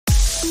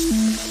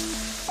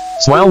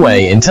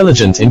Swalway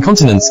Intelligent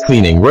Incontinence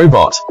Cleaning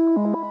Robot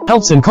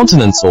helps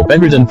incontinence or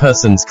bedridden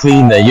persons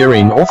clean their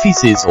urine or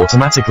feces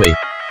automatically.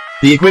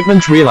 The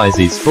equipment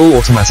realizes full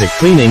automatic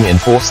cleaning in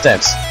 4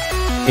 steps,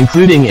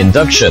 including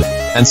induction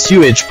and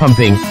sewage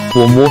pumping,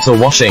 warm water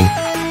washing,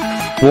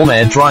 warm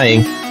air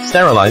drying,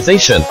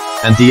 sterilization,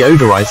 and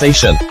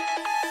deodorization.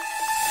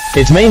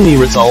 It mainly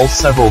resolves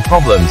several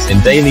problems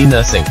in daily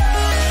nursing,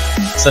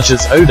 such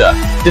as odor,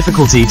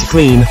 difficulty to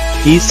clean,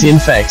 ease to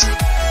infect,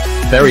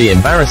 very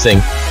embarrassing,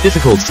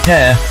 difficult to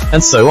care,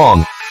 and so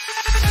on.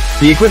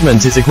 The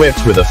equipment is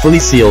equipped with a fully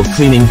sealed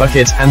cleaning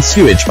bucket and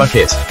sewage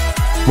bucket.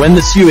 When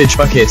the sewage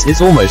bucket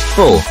is almost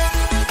full,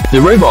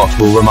 the robot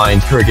will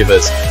remind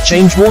caregivers,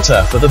 change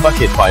water for the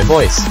bucket by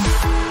voice.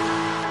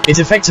 It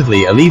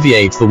effectively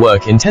alleviates the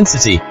work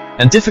intensity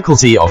and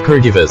difficulty of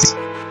caregivers.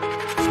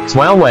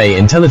 Swalway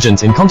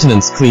Intelligent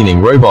Incontinence Cleaning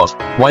Robot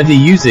widely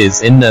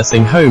uses in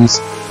nursing homes,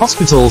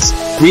 hospitals,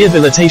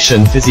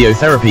 rehabilitation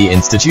physiotherapy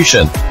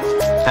institution,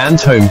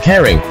 and home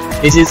caring.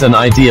 It is an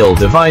ideal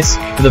device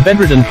for the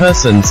bedridden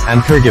persons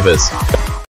and caregivers.